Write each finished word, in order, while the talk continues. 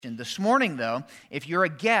This morning, though, if you're a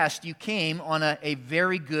guest, you came on a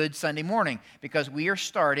very good Sunday morning because we are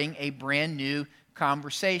starting a brand new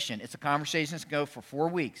conversation. It's a conversation that's going to go for 4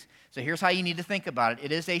 weeks. So here's how you need to think about it.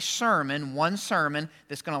 It is a sermon, one sermon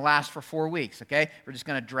that's going to last for 4 weeks, okay? We're just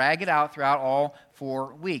going to drag it out throughout all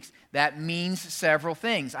 4 weeks. That means several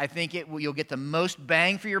things. I think you'll get the most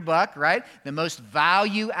bang for your buck, right? The most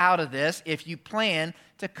value out of this if you plan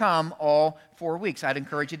to come all 4 weeks. I'd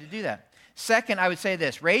encourage you to do that. Second, I would say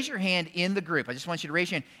this. Raise your hand in the group. I just want you to raise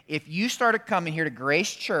your hand. If you started coming here to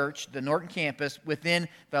Grace Church, the Norton campus, within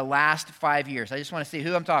the last 5 years. I just want to see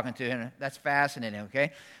who I'm talking to, and that's fascinating,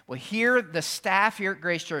 okay? Well, here, the staff here at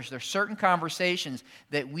Grace Church, there's certain conversations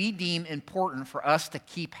that we deem important for us to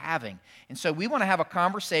keep having. And so we want to have a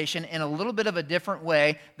conversation in a little bit of a different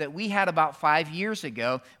way that we had about 5 years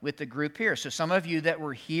ago with the group here. So some of you that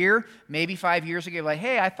were here maybe 5 years ago, like,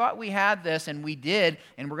 hey, I thought we had this, and we did,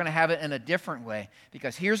 and we're going to have it in a different way.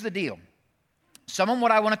 Because here's the deal. Some of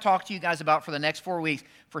what I want to talk to you guys about for the next 4 weeks,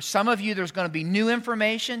 for some of you, there's going to be new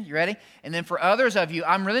information. You ready? And then for others of you,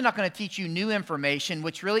 I'm really not going to teach you new information,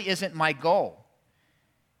 which really isn't my goal.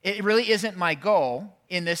 It really isn't my goal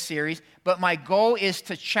in this series, but my goal is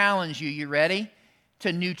to challenge you, you ready,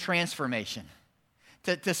 to new transformation.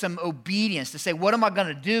 To some obedience, to say, what am I going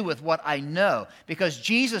to do with what I know? Because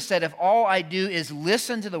Jesus said, if all I do is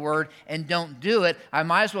listen to the word and don't do it, I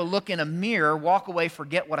might as well look in a mirror, walk away,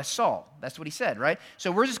 forget what I saw. That's what he said, right?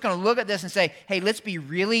 So we're just going to look at this and say, hey, let's be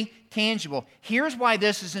really tangible. Here's why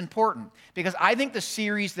this is important. Because I think the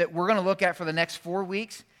series that we're going to look at for the next 4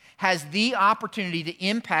 weeks has the opportunity to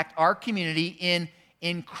impact our community in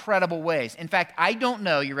incredible ways. In fact, I don't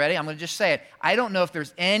know, you ready? I'm going to just say it. I don't know if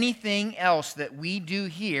there's anything else that we do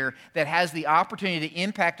here that has the opportunity to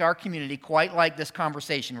impact our community quite like this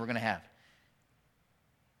conversation we're going to have.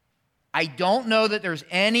 I don't know that there's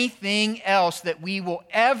anything else that we will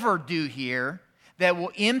ever do here that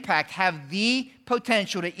will have the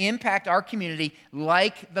potential to impact our community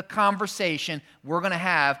like the conversation we're going to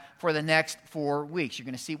have for the next 4 weeks. You're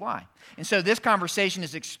going to see why. And so this conversation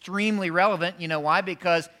is extremely relevant. You know why?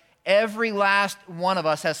 Because every last one of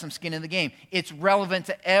us has some skin in the game. It's relevant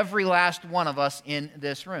to every last one of us in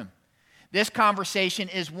this room. This conversation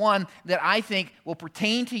is one that I think will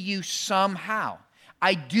pertain to you somehow.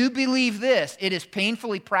 I do believe this. It is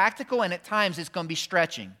painfully practical, and at times it's going to be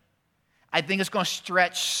stretching. I think it's going to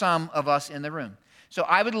stretch some of us in the room. So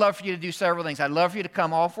I would love for you to do several things. I'd love for you to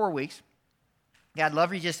come all 4 weeks. Yeah, I'd love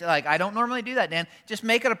for you just I don't normally do that, Dan. Just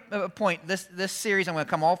make it a point. This series, I'm going to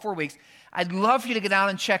come all 4 weeks. I'd love for you to get down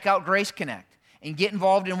and check out Grace Connect and get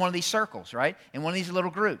involved in one of these circles, right? In one of these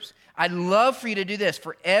little groups. I'd love for you to do this.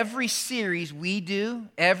 For every series we do,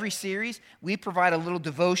 we provide a little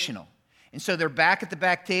devotional. And so they're back at the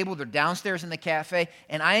back table, they're downstairs in the cafe,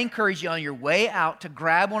 and I encourage you on your way out to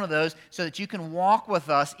grab one of those so that you can walk with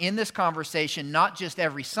us in this conversation, not just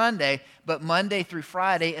every Sunday, but Monday through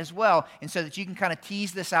Friday as well, and so that you can kind of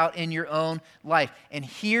tease this out in your own life. And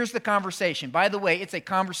here's the conversation. By the way, it's a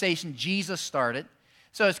conversation Jesus started.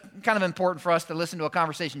 So it's kind of important for us to listen to a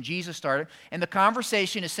conversation Jesus started. And the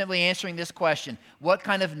conversation is simply answering this question: what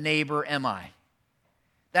kind of neighbor am I?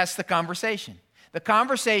 That's the conversation. The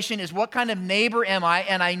conversation is, what kind of neighbor am I?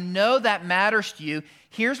 And I know that matters to you.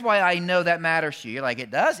 Here's why I know that matters to you. You're like,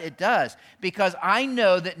 it does? It does. Because I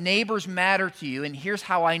know that neighbors matter to you, and here's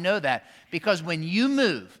how I know that. Because when you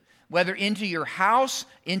move, whether into your house,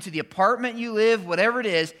 into the apartment you live, whatever it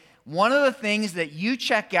is, one of the things that you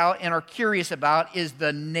check out and are curious about is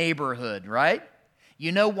the neighborhood, right?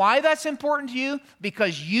 You know why that's important to you?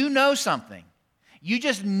 Because you know something. You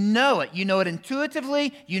just know it. You know it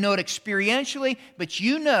intuitively, you know it experientially, but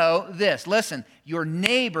you know this. Listen, your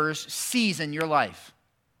neighbors season your life.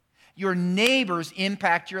 Your neighbors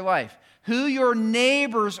impact your life. Who your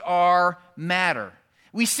neighbors are matter.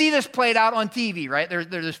 We see this played out on TV, right?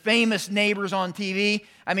 There's famous neighbors on TV.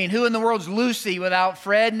 I mean, who in the world's Lucy without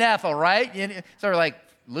Fred and Ethel, right? Sort of like,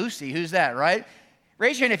 Lucy, who's that, right?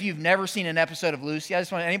 Raise your hand if you've never seen an episode of Lucy. I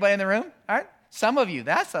just want anybody in the room, all right? Some of you,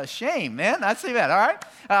 that's a shame, man. That's too bad, all right?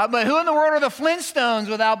 But who in the world are the Flintstones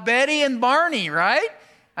without Betty and Barney, right?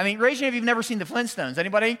 I mean, raise your hand if you've never seen the Flintstones.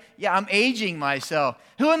 Anybody? Yeah, I'm aging myself.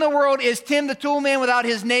 Who in the world is Tim the Toolman without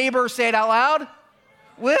his neighbor? Say it out loud.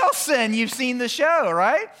 Wilson, you've seen the show,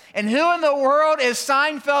 right? And who in the world is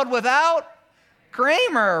Seinfeld without?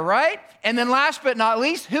 Kramer, right? And then last but not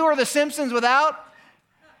least, who are the Simpsons without?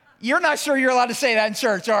 You're not sure you're allowed to say that in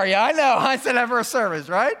church, are you? I know. I said that for a service,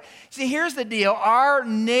 right? See, here's the deal. Our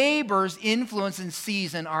neighbors influence and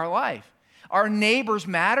season our life. Our neighbors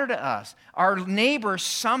matter to us. Our neighbors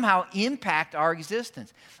somehow impact our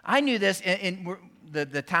existence. I knew this, and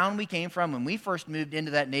the town we came from, when we first moved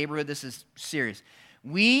into that neighborhood, this is serious.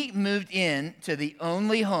 We moved in to the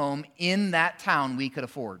only home in that town we could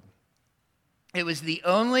afford. It was the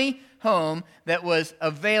only home that was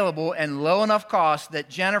available and low enough cost that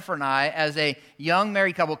Jennifer and I, as a young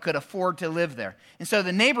married couple, could afford to live there. And so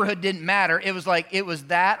the neighborhood didn't matter. It was like it was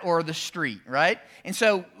that or the street, right? And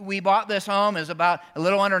so we bought this home. It was about a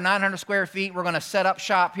little under 900 square feet. We're going to set up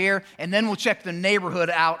shop here, and then we'll check the neighborhood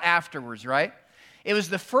out afterwards, right? It was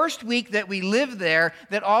the first week that we lived there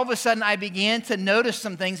that all of a sudden I began to notice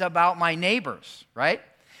some things about my neighbors, right?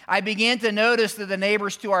 I began to notice that the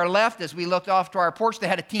neighbors to our left, as we looked off to our porch, they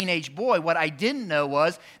had a teenage boy. What I didn't know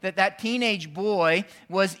was that teenage boy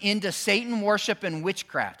was into Satan worship and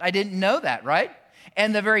witchcraft. I didn't know that, right?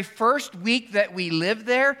 And the very first week that we lived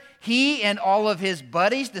there, he and all of his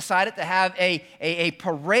buddies decided to have a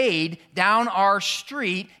parade down our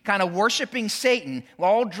street, kind of worshiping Satan,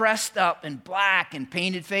 all dressed up in black and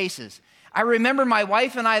painted faces. I remember my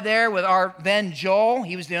wife and I there with our then Joel.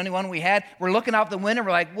 He was the only one we had. We're looking out the window.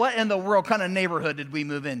 We're like, what in the world kind of neighborhood did we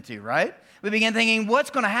move into, right? We began thinking, what's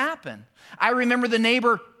going to happen? I remember the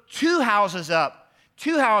neighbor 2 houses up,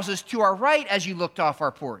 2 houses to our right as you looked off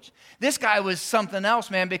our porch. This guy was something else,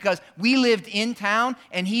 man, because we lived in town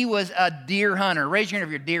and he was a deer hunter. Raise your hand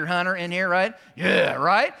if you're a deer hunter in here, right? Yeah,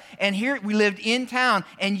 right? And here we lived in town,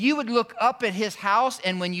 and you would look up at his house,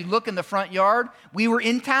 and when you look in the front yard, we were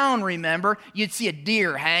in town, remember? You'd see a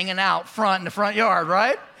deer hanging out front in the front yard,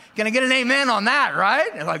 right? Can I get an amen on that, right?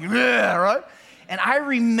 And like, yeah, right? And I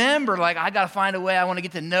remember, like, I got to find a way. I want to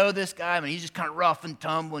get to know this guy. I mean, he's just kind of rough and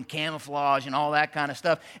tumble and camouflage and all that kind of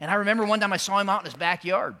stuff. And I remember one time I saw him out in his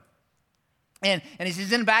backyard. And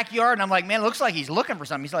he's in the backyard, and I'm like, man, it looks like he's looking for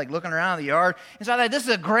something. He's like looking around the yard. And so I thought, this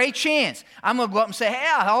is a great chance. I'm going to go up and say, hey,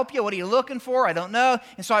 I'll help you. What are you looking for? I don't know.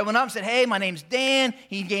 And so I went up and said, hey, my name's Dan.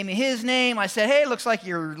 He gave me his name. I said, hey, it looks like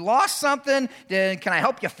you lost something. Can I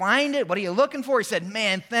help you find it? What are you looking for? He said,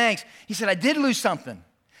 man, thanks. He said, I did lose something.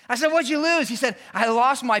 I said, what'd you lose? He said, I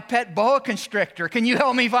lost my pet boa constrictor. Can you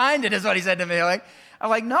help me find it? Is what he said to me. I'm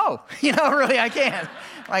like, no, really, I can't.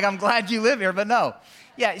 Like, I'm glad you live here, but no.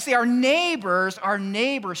 Yeah, you see, our neighbors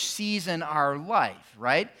season our life,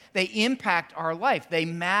 right? They impact our life. They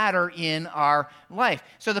matter in our life.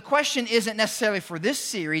 So the question isn't necessarily for this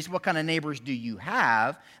series, what kind of neighbors do you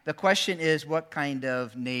have? The question is, what kind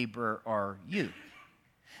of neighbor are you?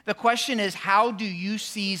 The question is, how do you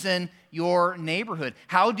season your neighborhood?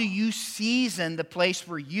 How do you season the place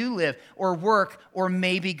where you live or work or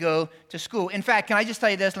maybe go to school? In fact, can I just tell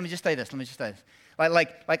you this? Let me just tell you this.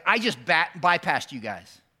 Like I just bypassed you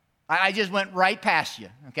guys. I just went right past you,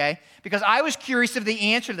 okay? Because I was curious of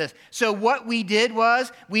the answer to this. So what we did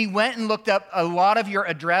was we went and looked up a lot of your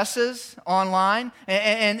addresses online,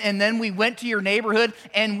 and then we went to your neighborhood,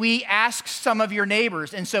 and we asked some of your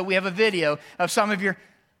neighbors. And so we have a video of some of you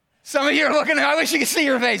are looking, I wish you could see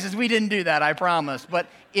your faces. We didn't do that, I promise. But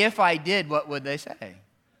if I did, what would they say?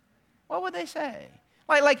 What would they say?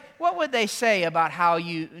 Like, what would they say about how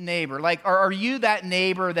you neighbor? Like, are you that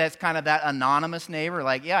neighbor that's kind of that anonymous neighbor?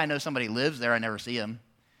 Like, yeah, I know somebody lives there. I never see them.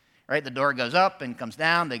 Right? The door goes up and comes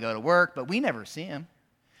down. They go to work, but we never see them.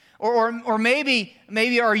 Or maybe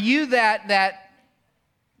are you that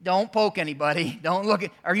don't poke anybody, don't look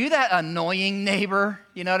at, are you that annoying neighbor?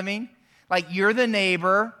 You know what I mean? Like, you're the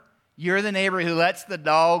neighbor who lets the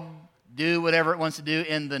dog do whatever it wants to do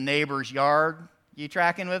in the neighbor's yard. You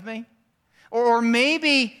tracking with me? Or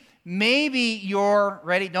maybe you're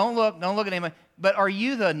ready. Don't look at anybody. But are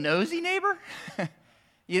you the nosy neighbor?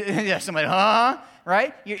 Yeah, somebody,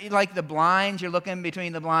 right? You're like the blinds. You're looking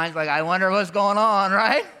between the blinds, like, I wonder what's going on,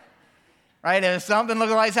 right? Right? If something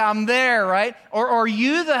looks like I'm there, right? Or are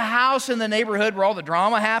you the house in the neighborhood where all the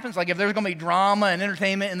drama happens? Like, if there's going to be drama and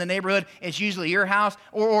entertainment in the neighborhood, it's usually your house.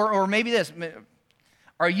 Or maybe this.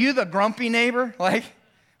 Are you the grumpy neighbor?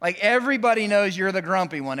 Like everybody knows you're the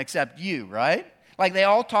grumpy one except you, right? Like they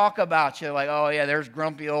all talk about you like, oh yeah, there's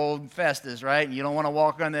grumpy old Festus, right? And you don't want to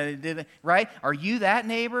walk on that, right? Are you that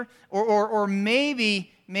neighbor? Or maybe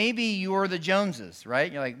you're the Joneses,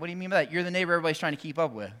 right? You're like, what do you mean by that? You're the neighbor everybody's trying to keep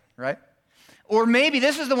up with, right? Or maybe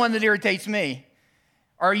this is the one that irritates me.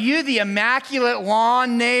 Are you the immaculate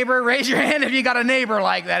lawn neighbor? Raise your hand if you got a neighbor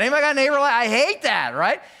like that. Anybody got a neighbor like that? I hate that,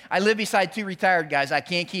 right? I live beside 2 retired guys. I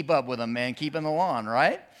can't keep up with them, man, keeping the lawn,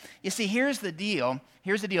 right? You see, here's the deal.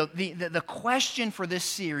 The question for this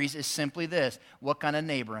series is simply this. What kind of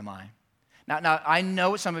neighbor am I? Now I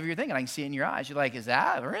know what some of you are thinking. I can see it in your eyes. You're like, is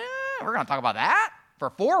that? We're going to talk about that?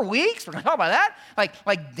 For 4 weeks? We're going to talk about that?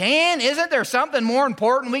 Like, Dan, isn't there something more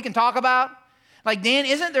important we can talk about? Like, Dan,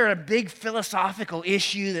 isn't there a big philosophical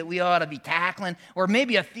issue that we ought to be tackling? Or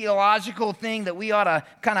maybe a theological thing that we ought to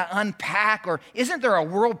kind of unpack? Or isn't there a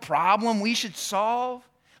world problem we should solve?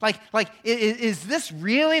 Like, is this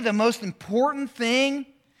really the most important thing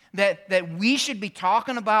that we should be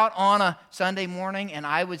talking about on a Sunday morning? And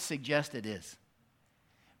I would suggest it is.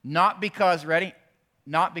 Not because, ready?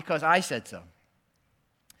 Not because I said so.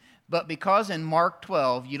 But because in Mark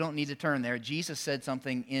 12, you don't need to turn there, Jesus said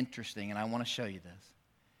something interesting, and I want to show you this.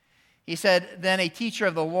 He said, then a teacher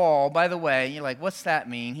of the law, by the way, you're like, what's that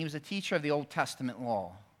mean? He was a teacher of the Old Testament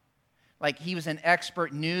law. Like, he was an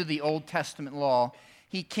expert, knew the Old Testament law.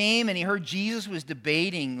 He came and he heard Jesus was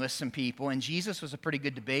debating with some people, and Jesus was a pretty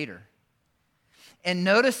good debater. And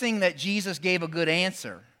noticing that Jesus gave a good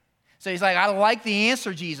answer. So he's like, I like the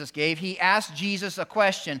answer Jesus gave. He asked Jesus a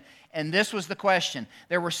question. And this was the question.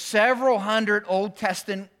 There were several hundred Old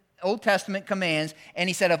Testament commands, and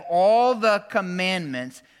he said, of all the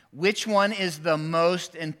commandments, which one is the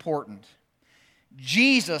most important?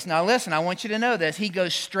 Jesus, now listen, I want you to know this. He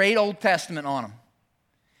goes straight Old Testament on them.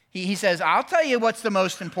 He says, I'll tell you what's the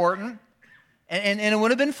most important. And it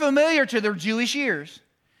would have been familiar to their Jewish ears.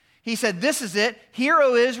 He said, this is it. Hear,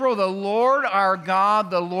 O Israel, the Lord our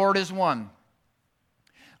God, the Lord is one.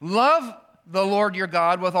 Love the Lord your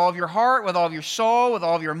God with all of your heart, with all of your soul, with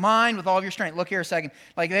all of your mind, with all of your strength. Look here a second.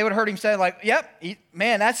 Like they would have heard him say, like, yep,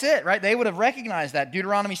 man, that's it, right? They would have recognized that.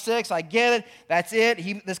 Deuteronomy 6, I get it. That's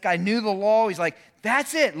it. This guy knew the law. He's like,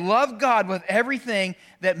 that's it. Love God with everything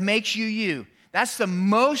that makes you you. That's the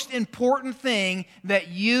most important thing that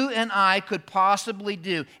you and I could possibly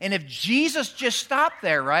do. And if Jesus just stopped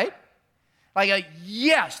there, right? Like,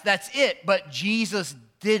 yes, that's it. But Jesus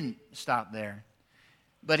didn't stop there.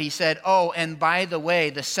 But he said, oh, and by the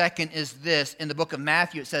way, the second is this. In the book of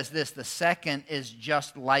Matthew, it says this. The second is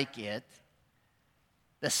just like it.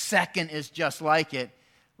 The second is just like it.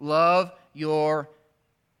 Love your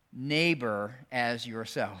neighbor as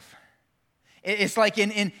yourself. It's like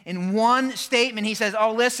in one statement, he says,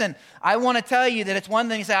 oh, listen, I want to tell you that it's one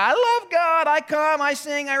thing. He said, I love God. I come, I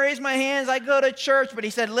sing, I raise my hands, I go to church. But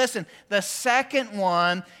he said, listen, the second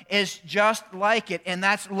one is just like it, and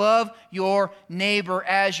that's love your neighbor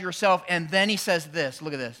as yourself. And then he says this.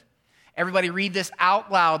 Look at this. Everybody read this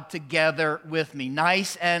out loud together with me,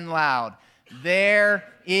 nice and loud. There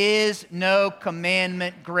is no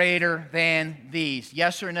commandment greater than these.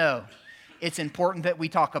 Yes or no? It's important that we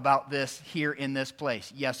talk about this here in this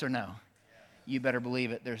place. Yes or no? You better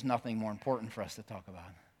believe it. There's nothing more important for us to talk about.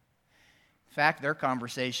 In fact, their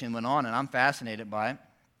conversation went on, and I'm fascinated by it.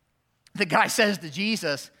 The guy says to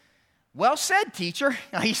Jesus, well said, teacher.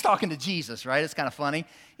 Now, he's talking to Jesus, right? It's kind of funny.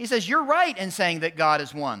 He says, you're right in saying that God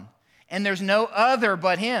is one, and there's no other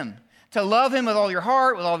but him. To love him with all your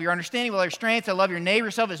heart, with all of your understanding, with all your strength, to love your neighbor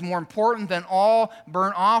yourself is more important than all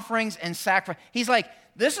burnt offerings and sacrifice. He's like,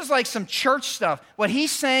 this is like some church stuff. What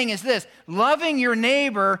he's saying is this: loving your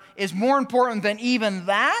neighbor is more important than even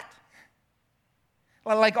that.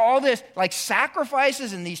 Like all this, like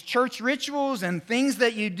sacrifices and these church rituals and things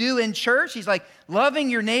that you do in church. He's like, loving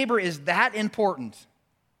your neighbor is that important.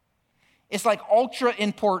 It's like ultra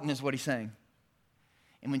important is what he's saying.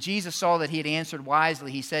 And when Jesus saw that he had answered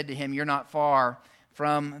wisely, he said to him, you're not far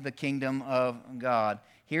from the kingdom of God.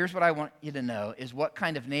 Here's what I want you to know, is what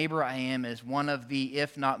kind of neighbor I am is one of the,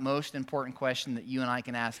 if not most important question that you and I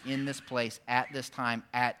can ask in this place, at this time,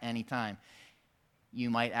 at any time. You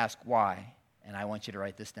might ask why, and I want you to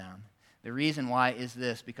write this down. The reason why is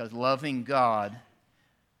this: because loving God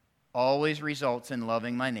always results in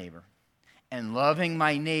loving my neighbor. And loving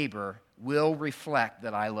my neighbor will reflect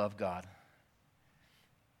that I love God.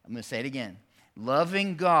 I'm going to say it again.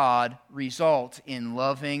 Loving God results in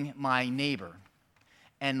loving my neighbor.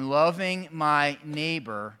 And loving my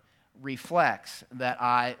neighbor reflects that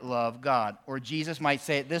I love God. Or Jesus might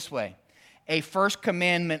say it this way: a first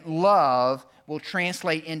commandment, love, will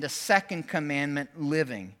translate into second commandment,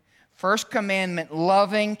 living. First commandment,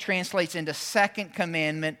 loving, translates into second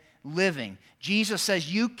commandment, living. Jesus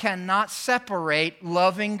says you cannot separate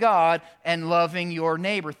loving God and loving your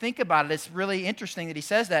neighbor. Think about it. It's really interesting that he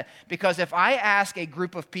says that, because if I ask a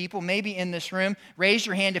group of people, maybe in this room, raise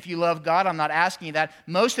your hand if you love God. I'm not asking you that.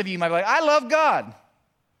 Most of you might be like, I love God.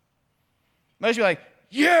 Most of you are like,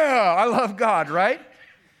 yeah, I love God, right?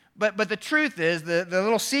 But the truth is, the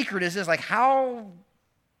little secret is this, like, how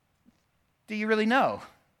do you really know?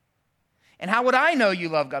 And how would I know you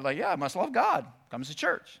love God? Like, yeah, I must love God. Comes to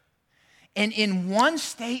church. And in one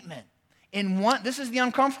statement, this is the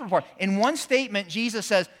uncomfortable part. In one statement, Jesus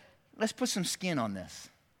says, let's put some skin on this.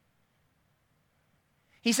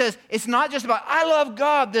 He says, it's not just about, I love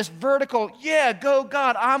God, this vertical, yeah, go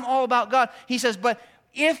God, I'm all about God. He says, but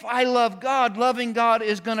if I love God, loving God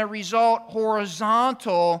is going to result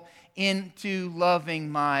horizontal into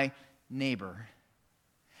loving my neighbor.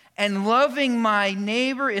 And loving my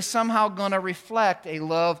neighbor is somehow going to reflect a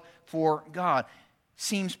love for God.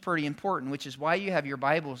 Seems pretty important, which is why you have your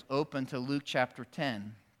Bibles open to Luke chapter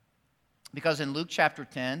 10. Because in Luke chapter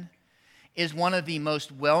 10 is one of the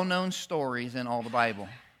most well-known stories in all the Bible.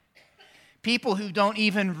 People who don't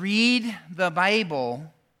even read the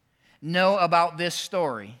Bible know about this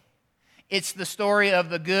story. It's the story of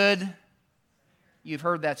the good. You've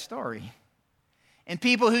heard that story. And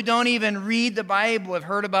people who don't even read the Bible have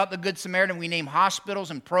heard about the Good Samaritan. We name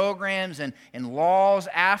hospitals and programs and laws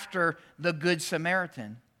after the Good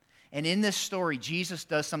Samaritan. And in this story, Jesus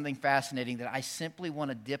does something fascinating that I simply want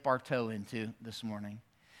to dip our toe into this morning.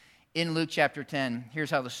 In Luke chapter 10, here's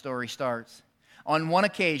how the story starts. On one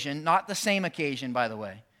occasion, not the same occasion, by the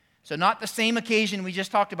way. So not the same occasion we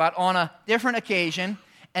just talked about, on a different occasion,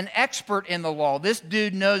 an expert in the law. This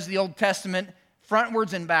dude knows the Old Testament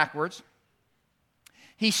frontwards and backwards.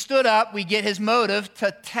 He stood up, we get his motive,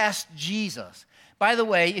 to test Jesus. By the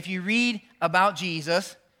way, if you read about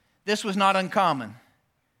Jesus, this was not uncommon.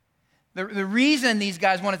 The reason these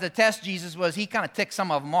guys wanted to test Jesus was he kind of ticked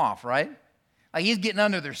some of them off, right? Like he's getting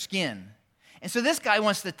under their skin. And so this guy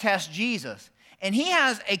wants to test Jesus. And he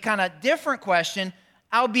has a kind of different question,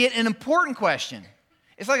 albeit an important question.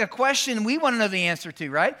 It's like a question we want to know the answer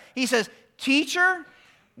to, right? He says, "Teacher,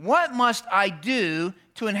 what must I do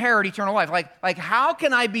to inherit eternal life?" Like how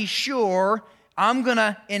can I be sure I'm going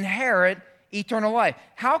to inherit eternal life?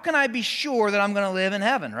 How can I be sure that I'm going to live in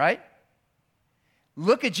heaven, right?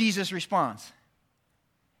 Look at Jesus' response.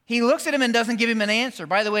 He looks at him and doesn't give him an answer.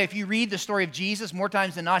 By the way, if you read the story of Jesus, more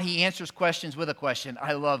times than not, he answers questions with a question.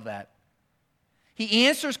 I love that. He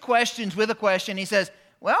answers questions with a question. He says,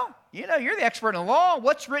 well, you know, you're the expert in the law.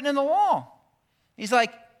 What's written in the law? He's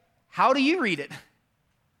like, how do you read it?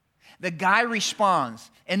 The guy responds,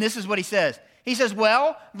 and this is what he says. He says,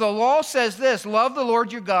 well, the law says this: love the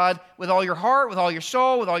Lord your God with all your heart, with all your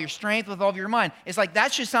soul, with all your strength, with all of your mind. It's like,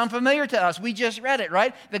 that should sound familiar to us. We just read it,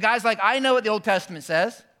 right? The guy's like, I know what the Old Testament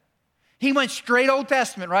says. He went straight Old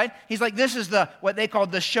Testament, right? He's like, this is what they call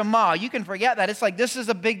the Shema. You can forget that. It's like, this is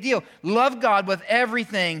a big deal. Love God with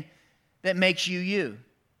everything that makes you you.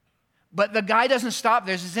 But the guy doesn't stop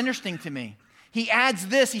there. This is interesting to me. He adds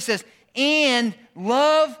this. He says, and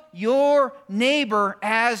love your neighbor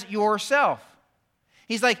as yourself.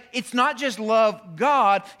 He's like, it's not just love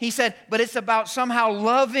God. He said, but it's about somehow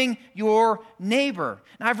loving your neighbor.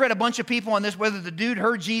 Now, I've read a bunch of people on this, whether the dude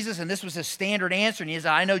heard Jesus and this was his standard answer, and he says,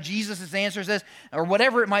 I know Jesus' answer is this, or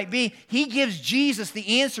whatever it might be. He gives Jesus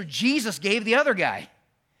the answer Jesus gave the other guy.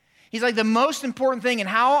 He's like, the most important thing in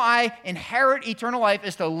how I inherit eternal life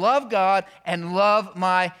is to love God and love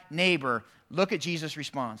my neighbor. Look at Jesus'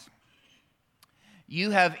 response.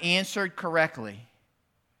 You have answered correctly.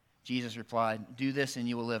 Jesus replied, do this and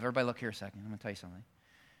you will live. Everybody look here a second. I'm going to tell you something.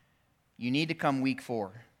 You need to come week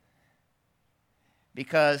 4.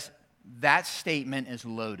 Because that statement is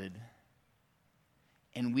loaded.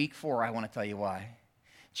 In week 4, I want to tell you why.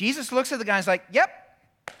 Jesus looks at the guy and is like, yep,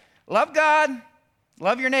 love God,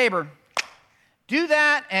 love your neighbor. Do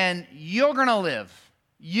that and you're going to live.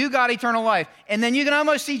 You got eternal life. And then you can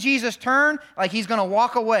almost see Jesus turn like he's going to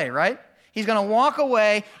walk away, right? He's going to walk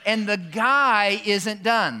away, and the guy isn't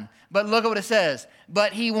done. But look at what it says.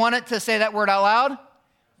 But he wanted to say that word out loud.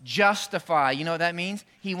 Justify. You know what that means?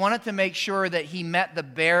 He wanted to make sure that he met the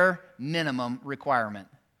bare minimum requirement.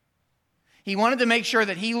 He wanted to make sure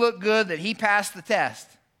that he looked good, that he passed the test.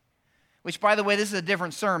 Which, by the way, this is a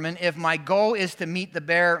different sermon. If my goal is to meet the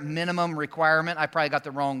bare minimum requirement, I probably got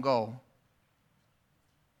the wrong goal.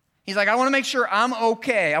 He's like, I want to make sure I'm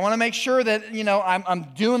okay. I want to make sure that, you know, I'm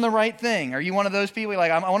doing the right thing. Are you one of those people?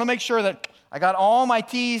 Like, I want to make sure that I got all my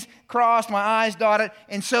T's crossed, my I's dotted.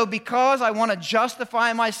 And so because I want to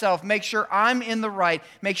justify myself, make sure I'm in the right,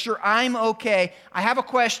 make sure I'm okay, I have a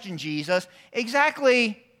question, Jesus.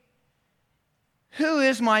 Exactly who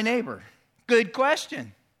is my neighbor? Good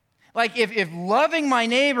question. Like, if loving my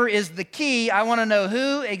neighbor is the key, I want to know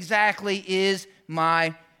who exactly is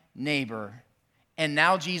my neighbor. And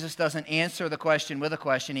now Jesus doesn't answer the question with a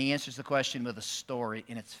question. He answers the question with a story,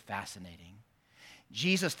 and it's fascinating.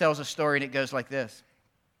 Jesus tells a story, and it goes like this.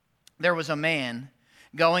 There was a man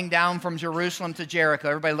going down from Jerusalem to Jericho.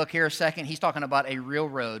 Everybody look here a second. He's talking about a real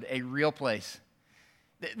road, a real place.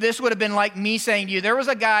 This would have been like me saying to you, there was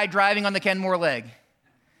a guy driving on the Kenmore Leg.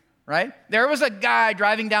 right? There was a guy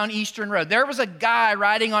driving down Eastern Road. There was a guy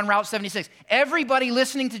riding on Route 76. Everybody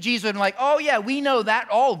listening to Jesus would be like, oh yeah, we know that,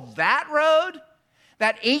 that road,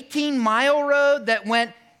 that 18-mile road that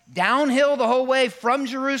went downhill the whole way from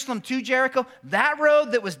Jerusalem to Jericho, that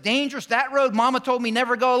road that was dangerous, that road Mama told me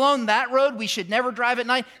never go alone, that road we should never drive at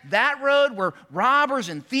night, that road where robbers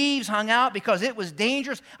and thieves hung out because it was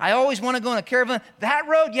dangerous. I always want to go in a caravan. That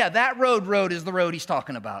road, yeah, that road is the road he's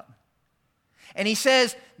talking about. And he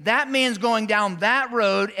says that man's going down that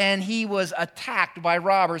road and he was attacked by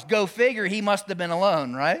robbers. Go figure, he must have been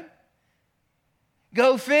alone, right?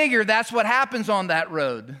 Go figure, that's what happens on that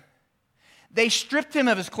road. They stripped him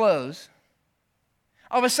of his clothes.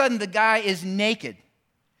 All of a sudden, the guy is naked.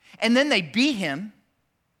 And then they beat him.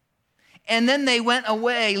 And then they went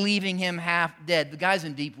away, leaving him half dead. The guy's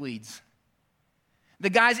in deep weeds. The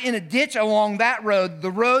guy's in a ditch along that road,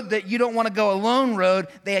 the road that you don't want to go alone road.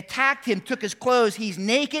 They attacked him, took his clothes. He's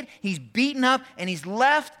naked, he's beaten up, and he's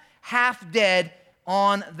left half dead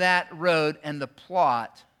on that road. And the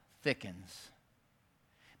plot thickens.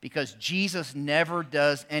 Because Jesus never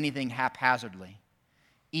does anything haphazardly,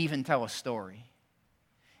 even tell a story.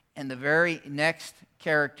 And the very next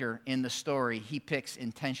character in the story, he picks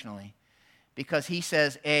intentionally. Because he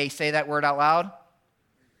says, say that word out loud,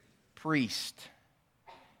 priest.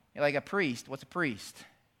 You're like, a priest? What's a priest?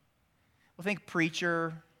 Well, think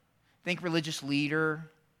preacher, think religious leader.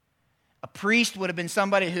 A priest would have been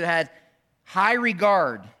somebody who had high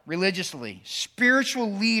regard religiously,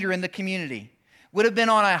 spiritual leader in the community. Would have been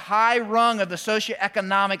on a high rung of the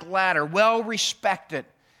socioeconomic ladder, well-respected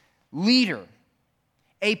leader.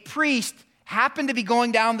 A priest happened to be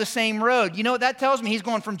going down the same road. You know what that tells me? He's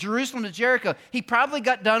going from Jerusalem to Jericho. He probably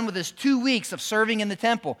got done with his 2 weeks of serving in the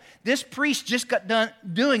temple. This priest just got done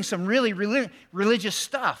doing some really religious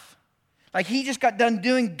stuff. Like he just got done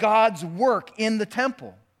doing God's work in the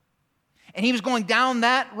temple. And he was going down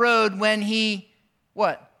that road when he,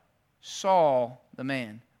 what? Saw the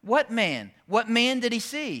man. What man? What man did he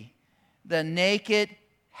see? The naked,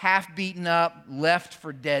 half-beaten up, left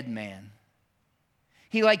for dead man.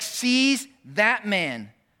 He sees that man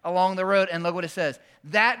along the road, and look what it says.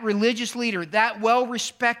 That religious leader, that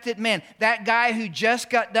well-respected man, that guy who just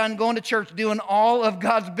got done going to church doing all of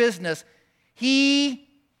God's business, he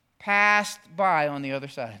passed by on the other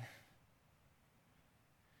side.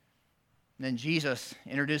 Then Jesus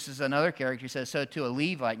introduces another character. He says, so to a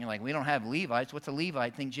Levite. And you're like, we don't have Levites. What's a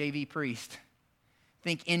Levite? Think JV priest.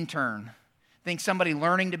 Think intern. Think somebody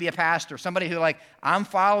learning to be a pastor. Somebody who I'm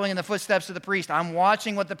following in the footsteps of the priest. I'm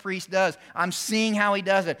watching what the priest does. I'm seeing how he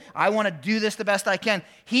does it. I want to do this the best I can.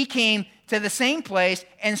 He came to the same place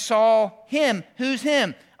and saw him. Who's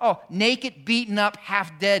him? Oh, naked, beaten up,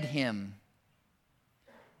 half dead him.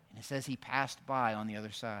 And it says he passed by on the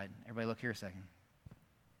other side. Everybody look here a second.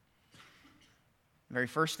 The very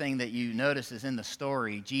first thing that you notice is in the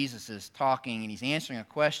story, Jesus is talking and he's answering a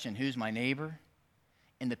question, who's my neighbor?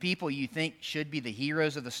 And the people you think should be the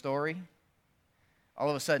heroes of the story, all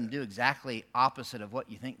of a sudden do exactly opposite of what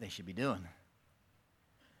you think they should be doing.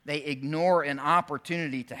 They ignore an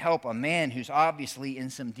opportunity to help a man who's obviously in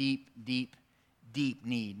some deep, deep, deep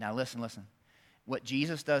need. Now listen. What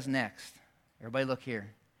Jesus does next, everybody look here,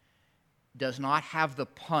 does not have the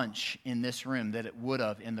punch in this room that it would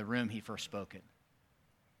have in the room he first spoke it.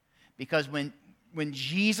 Because when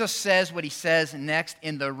Jesus says what he says next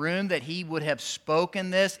in the room that he would have spoken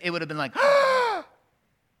this, it would have been like, ah!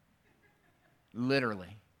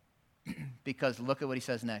 Literally. Because look at what he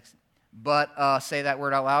says next. But say that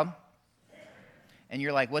word out loud. And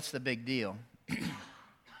you're like, what's the big deal?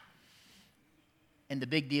 And the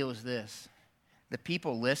big deal is this. The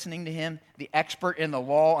people listening to him, the expert in the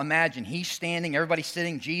law, imagine he's standing, everybody's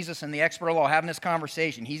sitting, Jesus and the expert of law having this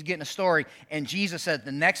conversation. He's getting a story, and Jesus says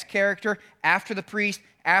the next character after the priest,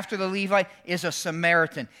 after the Levite, is a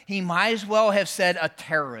Samaritan. He might as well have said a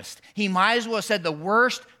terrorist. He might as well have said the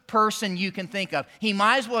worst person you can think of. He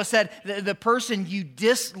might as well have said the person you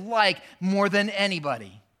dislike more than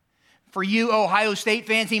anybody. For you Ohio State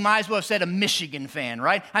fans, he might as well have said a Michigan fan,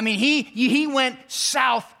 right? I mean, he went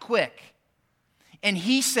south quick. And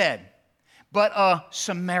he said, but a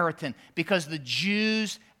Samaritan, because the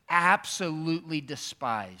Jews absolutely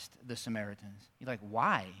despised the Samaritans. You're like,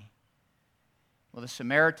 why? Well, the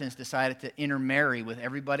Samaritans decided to intermarry with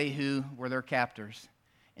everybody who were their captors.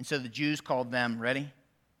 And so the Jews called them, ready?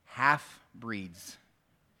 Half-breeds.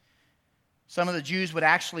 Some of the Jews would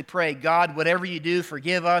actually pray, God, whatever you do,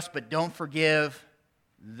 forgive us, but don't forgive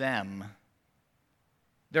them.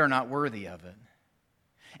 They're not worthy of it.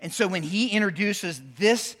 And so when he introduces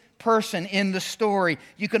this person in the story,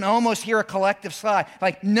 you can almost hear a collective sigh.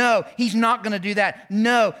 Like, no, he's not going to do that.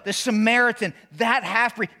 No, the Samaritan, that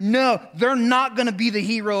half-breed, no, they're not going to be the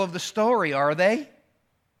hero of the story, are they?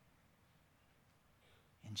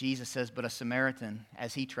 And Jesus says, but a Samaritan,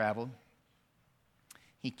 as he traveled,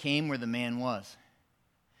 he came where the man was.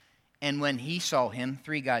 And when he saw him,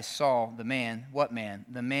 3 guys saw the man. What man?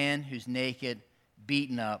 The man who's naked,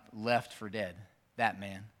 beaten up, left for dead. That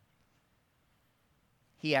man.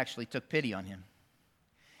 He actually took pity on him.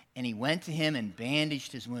 And he went to him and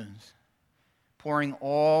bandaged his wounds, pouring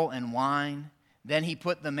oil and wine. Then he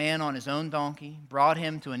put the man on his own donkey, brought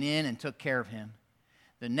him to an inn, and took care of him.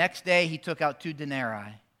 The next day he took out 2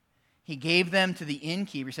 denarii. He gave them to the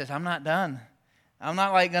innkeeper. He says, I'm not done. I'm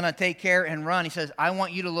not going to take care and run. He says, I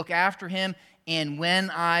want you to look after him, and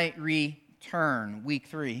when I return, week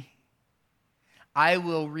 3, I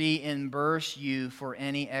will reimburse you for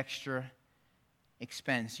any extra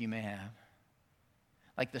expense you may have.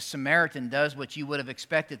 Like the Samaritan does what you would have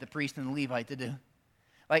expected the priest and the Levite to do.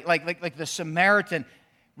 Like the Samaritan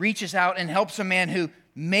reaches out and helps a man who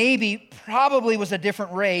probably was a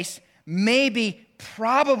different race,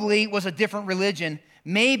 probably was a different religion,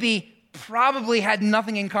 probably had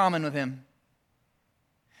nothing in common with him.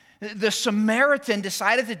 The Samaritan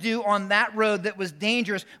decided to do on that road that was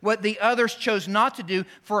dangerous what the others chose not to do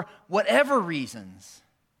for whatever reasons.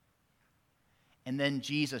 And then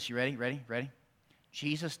Jesus, you ready?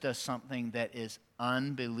 Jesus does something that is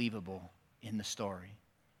unbelievable in the story.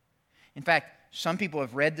 In fact, some people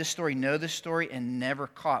have read this story, know this story, and never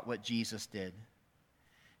caught what Jesus did.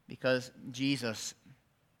 Because Jesus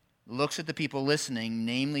looks at the people listening,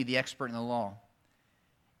 namely the expert in the law,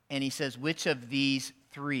 and he says, which of these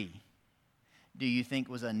 3 do you think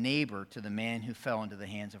was a neighbor to the man who fell into the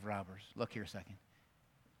hands of robbers? Look here a second.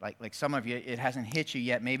 Like some of you, it hasn't hit you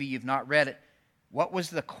yet. Maybe you've not read it. What was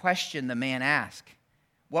the question the man asked?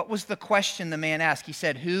 He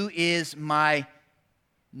said, who is my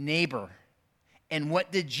neighbor? And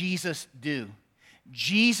what did Jesus do?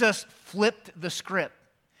 Jesus flipped the script.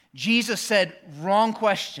 Jesus said, wrong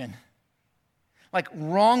question.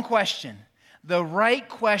 Wrong question. The right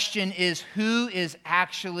question is, who is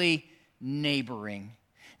actually neighboring?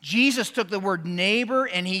 Jesus took the word neighbor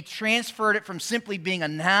and he transferred it from simply being a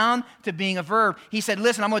noun to being a verb. He said,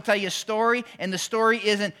 listen, I'm going to tell you a story, and the story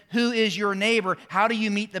isn't who is your neighbor, how do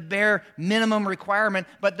you meet the bare minimum requirement,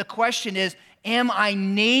 but the question is, am I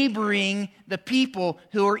neighboring the people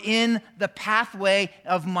who are in the pathway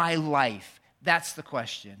of my life? That's the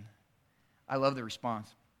question. I love the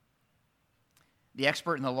response. The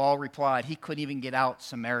expert in the law replied, he couldn't even get out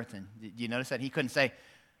Samaritan. Did you notice that? He couldn't say,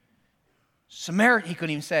 Samaritan, he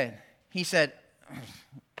couldn't even say it. He said,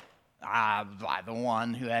 the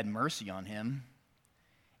one who had mercy on him.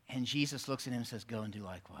 And Jesus looks at him and says, go and do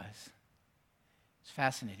likewise. It's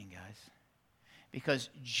fascinating, guys, because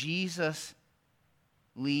Jesus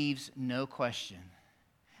leaves no question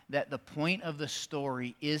that the point of the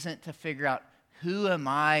story isn't to figure out who am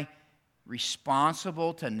I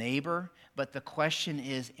responsible to neighbor, but the question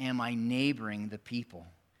is, am I neighboring the people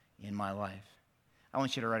in my life? I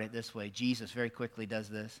want you to write it this way. Jesus very quickly does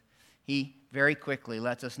this. He very quickly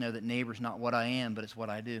lets us know that neighbor's not what I am, but it's what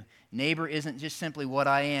I do. Neighbor isn't just simply what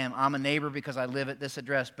I am. I'm a neighbor because I live at this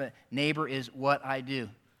address, but neighbor is what I do.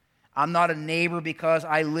 I'm not a neighbor because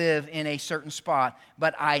I live in a certain spot,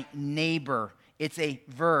 but I neighbor. It's a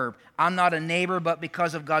verb. I'm not a neighbor, but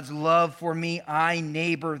because of God's love for me, I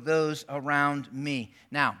neighbor those around me.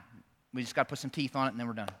 Now, we just got to put some teeth on it, and then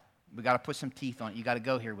we're done. We got to put some teeth on it. You got to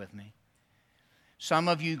go here with me. Some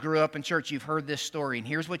of you grew up in church. You've heard this story, and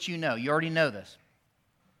here's what you know. You already know this.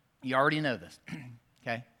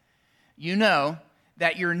 Okay? You know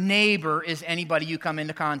that your neighbor is anybody you come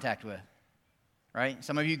into contact with, right?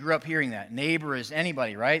 Some of you grew up hearing that. Neighbor is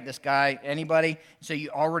anybody, right? This guy, anybody. So you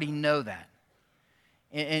already know that.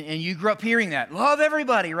 And you grew up hearing that. Love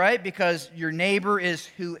everybody, right? Because your neighbor is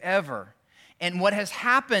whoever. And what has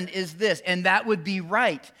happened is this, and that would be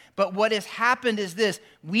right. But what has happened is this.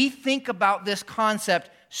 We think about this concept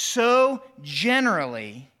so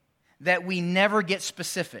generally that we never get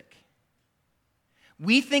specific.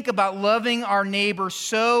 We think about loving our neighbor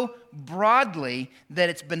so broadly that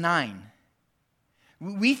it's benign.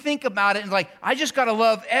 We think about it and like, I just got to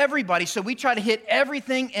love everybody, so we try to hit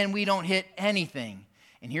everything and we don't hit anything.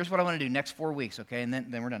 And here's what I want to do next 4 weeks, okay? And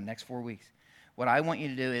then we're done, next 4 weeks. What I want you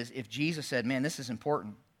to do is, if Jesus said, man, this is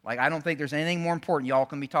important, like I don't think there's anything more important y'all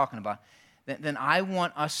can be talking about, then I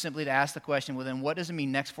want us simply to ask the question, well, then what does it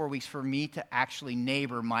mean next 4 weeks for me to actually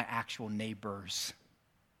neighbor my actual neighbors?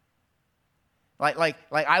 Like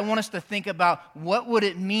I want us to think about what would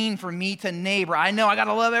it mean for me to neighbor. I know I got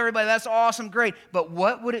to love everybody. That's awesome, great. But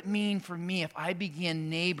what would it mean for me if I began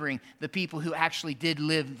neighboring the people who actually did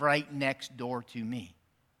live right next door to me?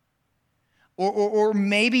 Or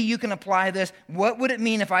maybe you can apply this. What would it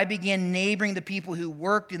mean if I began neighboring the people who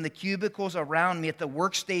worked in the cubicles around me, at the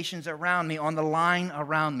workstations around me, on the line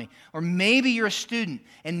around me? Or maybe you're a student,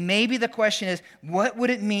 and maybe the question is, what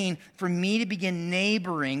would it mean for me to begin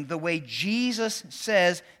neighboring the way Jesus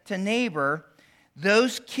says to neighbor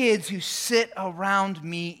those kids who sit around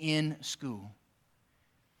me in school?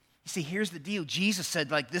 You see, here's the deal. Jesus said,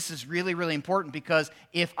 this is really, really important, because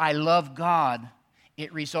if I love God,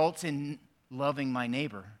 it results in loving my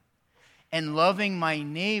neighbor. And loving my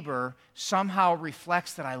neighbor somehow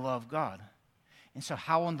reflects that I love God. And so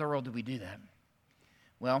how in the world do we do that?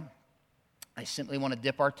 Well, I simply want to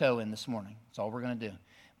dip our toe in this morning. That's all we're going to do.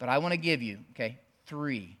 But I want to give you,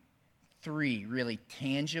 three really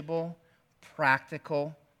tangible,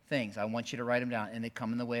 practical things. I want you to write them down, and they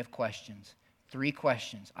come in the way of questions. 3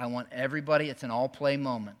 questions. I want everybody, it's an all-play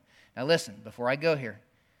moment. Now listen, before I go here,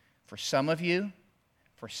 for some of you,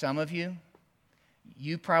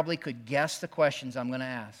 you probably could guess the questions I'm going to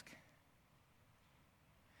ask.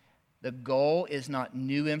 The goal is not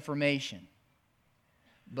new information,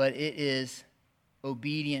 but it is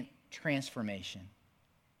obedient transformation.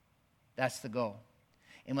 That's the goal.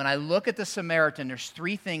 And when I look at the Samaritan, there's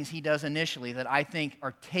 3 things he does initially that I think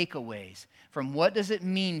are takeaways from what does it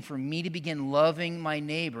mean for me to begin loving my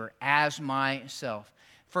neighbor as myself.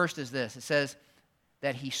 First is this. It says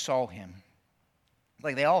that he saw him.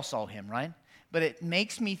 Like they all saw him, right? But it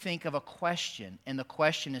makes me think of a question, and the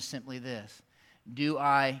question is simply this. Do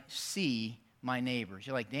I see my neighbors?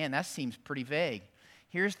 You're like, Dan, that seems pretty vague.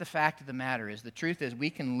 Here's the fact of the matter is, the truth is we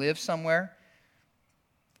can live somewhere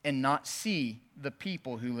and not see the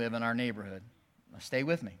people who live in our neighborhood. Now, stay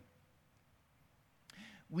with me.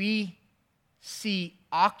 We see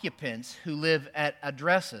occupants who live at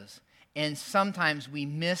addresses, and sometimes we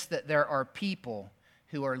miss that there are people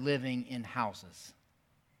who are living in houses.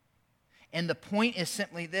 And the point is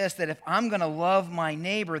simply this, that if I'm going to love my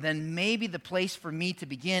neighbor, then maybe the place for me to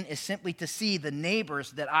begin is simply to see the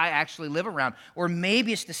neighbors that I actually live around. Or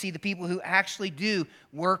maybe it's to see the people who actually do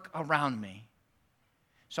work around me.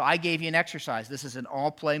 So I gave you an exercise. This is an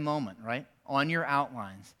all-play moment, right? On your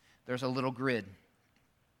outlines, there's a little grid.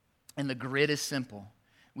 And the grid is simple.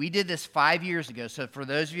 We did this 5 years ago. So for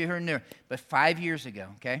those of you who are new, but 5 years ago,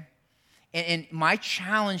 okay? And my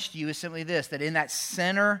challenge to you is simply this, that in that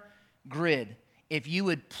center grid, if you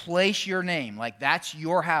would place your name, like that's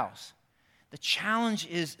your house, the challenge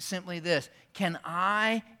is simply this. Can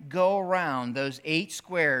I go around those 8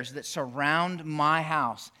 squares that surround my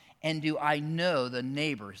house, and do I know the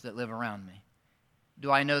neighbors that live around me? Do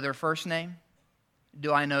I know their first name?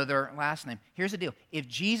 Do I know their last name? Here's the deal. If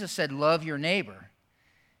Jesus said, love your neighbor,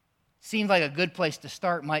 seems like a good place to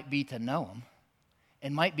start might be to know them,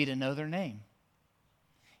 and might be to know their name.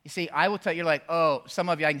 You see, I will tell you, like, oh, some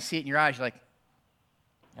of you, I can see it in your eyes. You're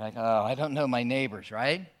like, oh, I don't know my neighbors,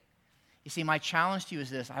 right? You see, my challenge to you is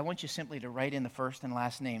this. I want you simply to write in the first and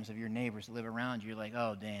last names of your neighbors that live around you. You're like,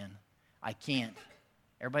 oh, Dan, I can't.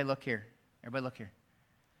 Everybody look here. Everybody look here.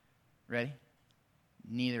 Ready?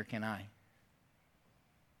 Neither can I.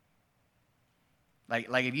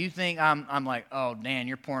 Like if you think I'm like, oh, Dan,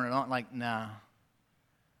 you're pouring it on. Like, nah.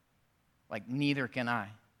 Like, neither can I.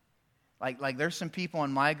 Like there's some people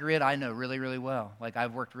on my grid I know really, really well. Like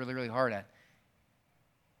I've worked really, really hard at.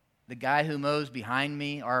 The guy who mows behind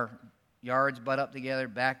me, our yards butt up together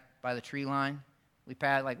back by the tree line. We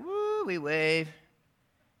pat like, woo, we wave.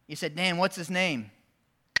 He said, Dan, what's his name?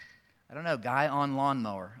 I don't know. Guy on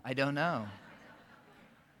lawnmower. I don't know.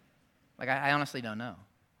 Like I honestly don't know.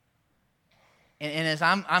 And as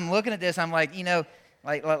I'm looking at this, I'm like,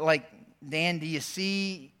 like Dan, do you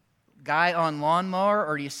see guy on lawnmower,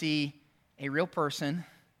 or do you see a real person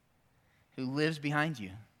who lives behind you?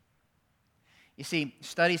 You see,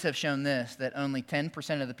 studies have shown this, that only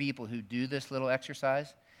 10% of the people who do this little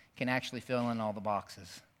exercise can actually fill in all the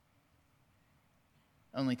boxes.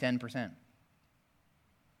 Only 10%.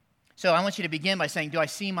 So I want you to begin by saying, do I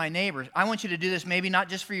see my neighbors? I want you to do this maybe not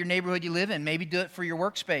just for your neighborhood you live in. Maybe do it for your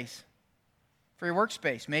workspace. For your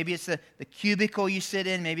workspace. Maybe it's the cubicle you sit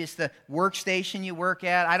in. Maybe it's the workstation you work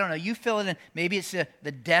at. I don't know. You fill it in. Maybe it's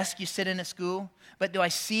the desk you sit in at school. But do I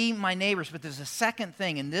see my neighbors? But there's a second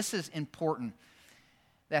thing, and this is important,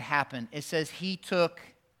 that happened. It says he took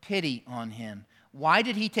pity on him. Why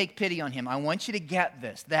did he take pity on him? I want you to get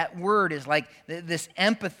this. That word is like this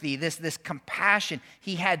empathy, this compassion.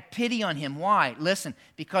 He had pity on him. Why? Listen,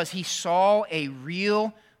 because he saw a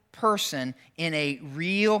real person in a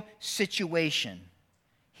real situation.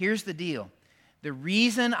 Here's the deal. The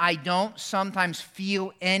reason I don't sometimes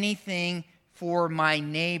feel anything for my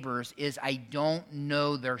neighbors is I don't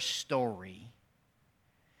know their story.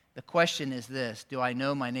 The question is this: do I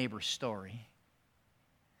know my neighbor's story?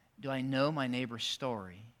 Do I know my neighbor's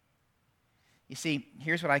story? You see,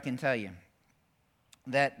 here's what I can tell you.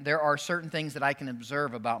 That there are certain things that I can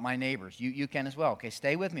observe about my neighbors. You can as well. Okay,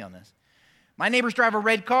 stay with me on this. My neighbors drive a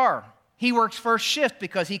red car. He works first shift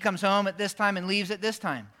because he comes home at this time and leaves at this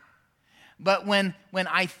time. But when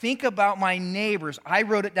I think about my neighbors, I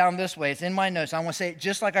wrote it down this way. It's in my notes. I want to say it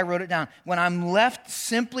just like I wrote it down. When I'm left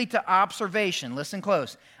simply to observation, listen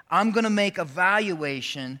close, I'm going to make a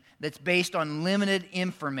valuation that's based on limited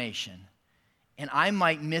information. And I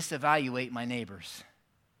might misevaluate my neighbors.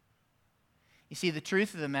 You see, the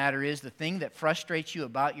truth of the matter is the thing that frustrates you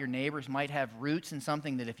about your neighbors might have roots in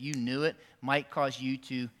something that if you knew it, might cause you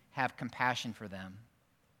to have compassion for them.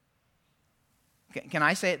 Can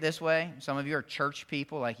I say it this way? Some of you are church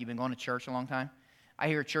people, like you've been going to church a long time. I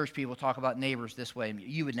hear church people talk about neighbors this way.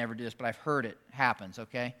 You would never do this, but I've heard it happens,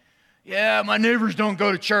 okay? Yeah, my neighbors don't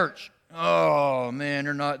go to church. Oh, man,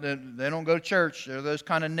 they don't go to church. They're those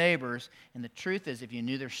kind of neighbors. And the truth is, if you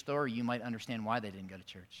knew their story, you might understand why they didn't go to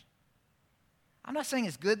church. I'm not saying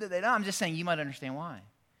it's good that they don't. I'm just saying you might understand why.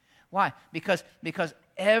 Why? Because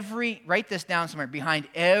write this down somewhere, behind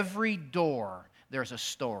every door, there's a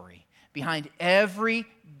story. Behind every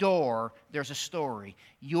door, there's a story.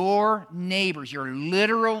 Your neighbors, your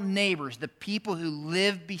literal neighbors, the people who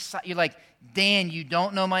live beside, you're like, Dan, you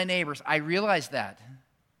don't know my neighbors. I realize that.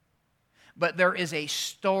 But there is a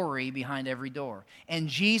story behind every door. And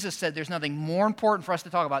Jesus said there's nothing more important for us to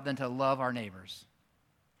talk about than to love our neighbors.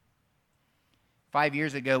 5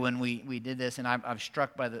 years ago when we did this, and I'm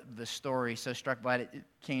struck by the story, so struck by it, it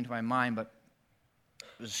came to my mind, but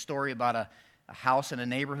it was a story about a house in a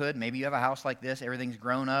neighborhood. Maybe you have a house like this, everything's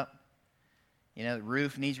grown up. You know, the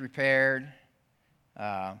roof needs repaired,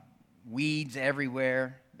 weeds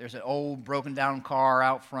everywhere. There's an old broken down car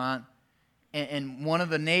out front. And one of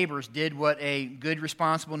the neighbors did what a good,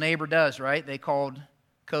 responsible neighbor does, right? They called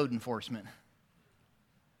code enforcement.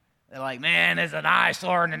 They're like, man, there's an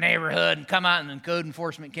eyesore in the neighborhood, and come out, and then code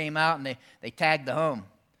enforcement came out, and they tagged the home.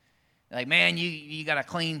 They're like, man, you got to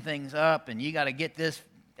clean things up, and you got to get this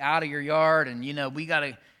out of your yard, and, you know, we got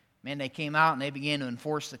to, man, they came out, and they began to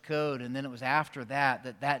enforce the code, and then it was after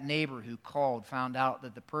that neighbor who called found out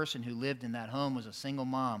that the person who lived in that home was a single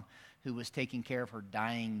mom who was taking care of her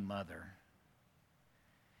dying mother.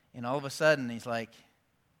 And all of a sudden, he's like,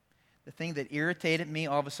 the thing that irritated me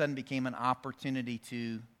all of a sudden became an opportunity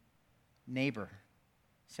to neighbor.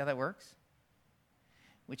 See how that works?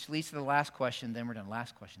 Which leads to the last question, then we're done.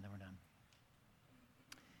 Last question, then we're done.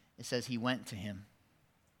 It says he went to him.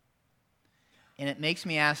 And it makes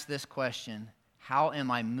me ask this question: how am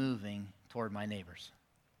I moving toward my neighbors?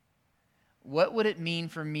 What would it mean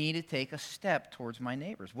for me to take a step towards my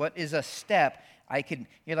neighbors? What is a step I could,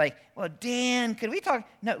 you're like, well, Dan, could we talk?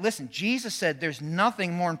 No, listen, Jesus said there's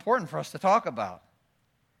nothing more important for us to talk about.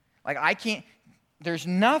 Like, there's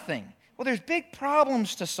nothing. Well, there's big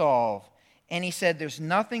problems to solve. And he said there's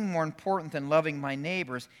nothing more important than loving my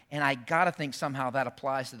neighbors, and I got to think somehow that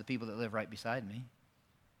applies to the people that live right beside me.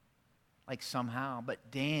 Like somehow.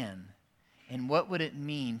 But Dan, and what would it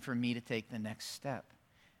mean for me to take the next step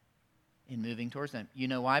in moving towards them? You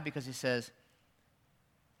know why? Because he says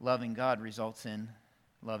loving God results in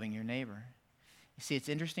loving your neighbor. You see, it's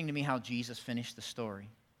interesting to me how Jesus finished the story.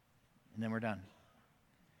 And then we're done.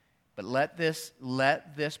 But let this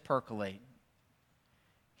percolate.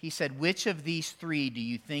 He said, which of these three do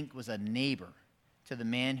you think was a neighbor to the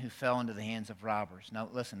man who fell into the hands of robbers? Now,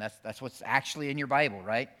 listen, that's what's actually in your Bible,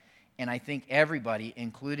 right? And I think everybody,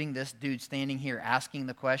 including this dude standing here asking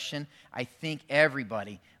the question, I think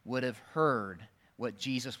everybody would have heard what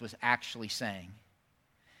Jesus was actually saying.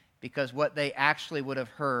 Because what they actually would have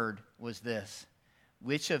heard was this: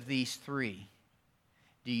 which of these three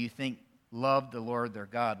do you think loved the Lord their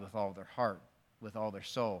God with all their heart, with all their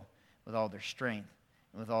soul, with all their strength,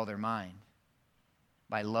 and with all their mind,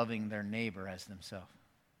 by loving their neighbor as themselves?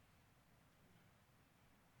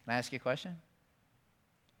 Can I ask you a question?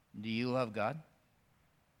 Do you love God?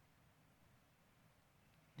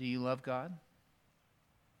 Do you love God?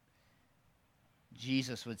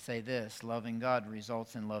 Jesus would say this: loving God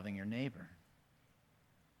results in loving your neighbor.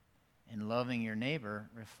 And loving your neighbor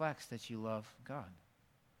reflects that you love God.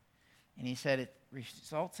 And he said it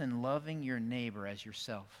results in loving your neighbor as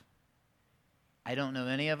yourself. I don't know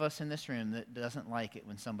any of us in this room that doesn't like it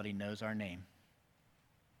when somebody knows our name.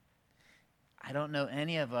 I don't know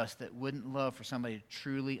any of us that wouldn't love for somebody to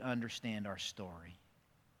truly understand our story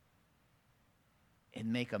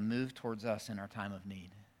and make a move towards us in our time of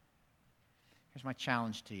need. Here's my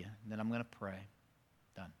challenge to you, then I'm going to pray.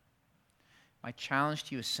 Done. My challenge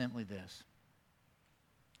to you is simply this.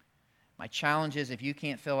 My challenge is, if you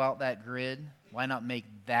can't fill out that grid, why not make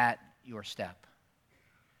that your step?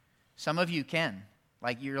 Some of you can.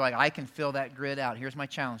 You're like, I can fill that grid out. Here's my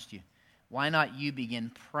challenge to you. Why not you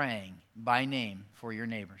begin praying by name for your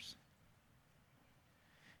neighbors?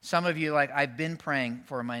 Some of you I've been praying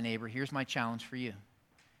for my neighbor. Here's my challenge for you.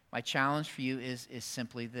 My challenge for you is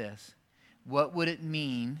simply this. What would it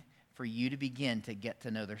mean for you to begin to get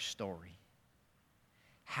to know their story?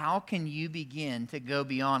 How can you begin to go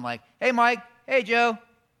beyond hey, Mike, hey, Joe?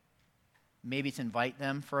 Maybe it's invite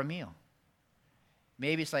them for a meal.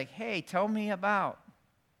 Maybe it's hey, tell me about.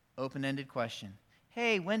 Open-ended question.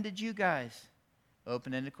 Hey, when did you guys?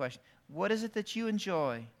 Open-ended question. What is it that you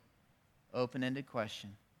enjoy? Open-ended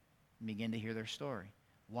question. Begin to hear their story.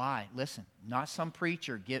 Why? Listen, not some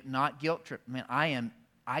preacher, not guilt trip. Man,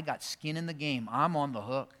 I got skin in the game. I'm on the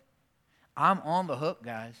hook. I'm on the hook,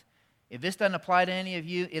 guys. If this doesn't apply to any of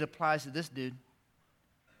you, it applies to this dude.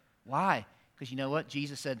 Why? Because you know what?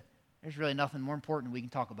 Jesus said, there's really nothing more important we can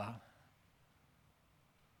talk about.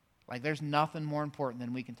 There's nothing more important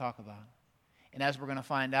than we can talk about. And as we're going to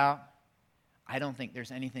find out, I don't think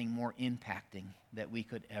there's anything more impacting that we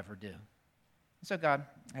could ever do. And so, God,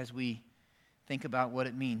 as we think about what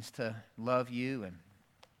it means to love you, and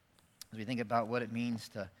as we think about what it means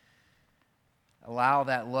to allow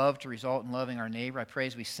that love to result in loving our neighbor, I pray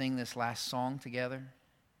as we sing this last song together,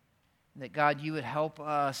 that, God, you would help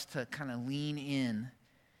us to kind of lean in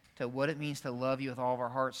to what it means to love you with all of our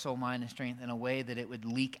heart, soul, mind, and strength in a way that it would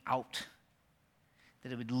leak out.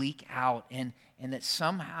 That it would leak out, and that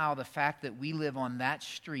somehow the fact that we live on that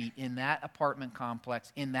street, in that apartment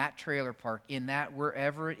complex, in that trailer park, in that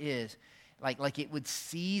wherever it is, like it would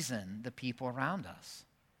season the people around us.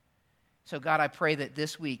 So God, I pray that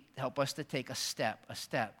this week, help us to take a step,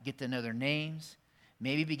 get to know their names,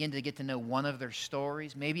 maybe begin to get to know one of their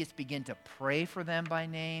stories. Maybe it's begin to pray for them by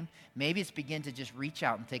name. Maybe it's begin to just reach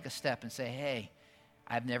out and take a step and say, hey,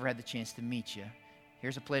 I've never had the chance to meet you.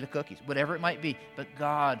 Here's a plate of cookies, whatever it might be. But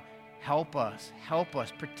God, help us,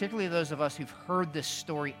 particularly those of us who've heard this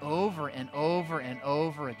story over and over and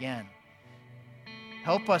over again.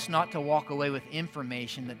 Help us not to walk away with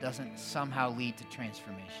information that doesn't somehow lead to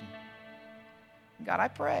transformation. God, I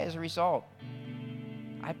pray as a result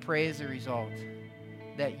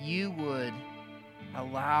that you would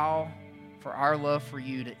allow for our love for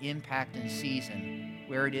you to impact and season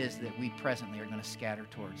where it is that we presently are going to scatter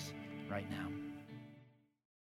towards right now.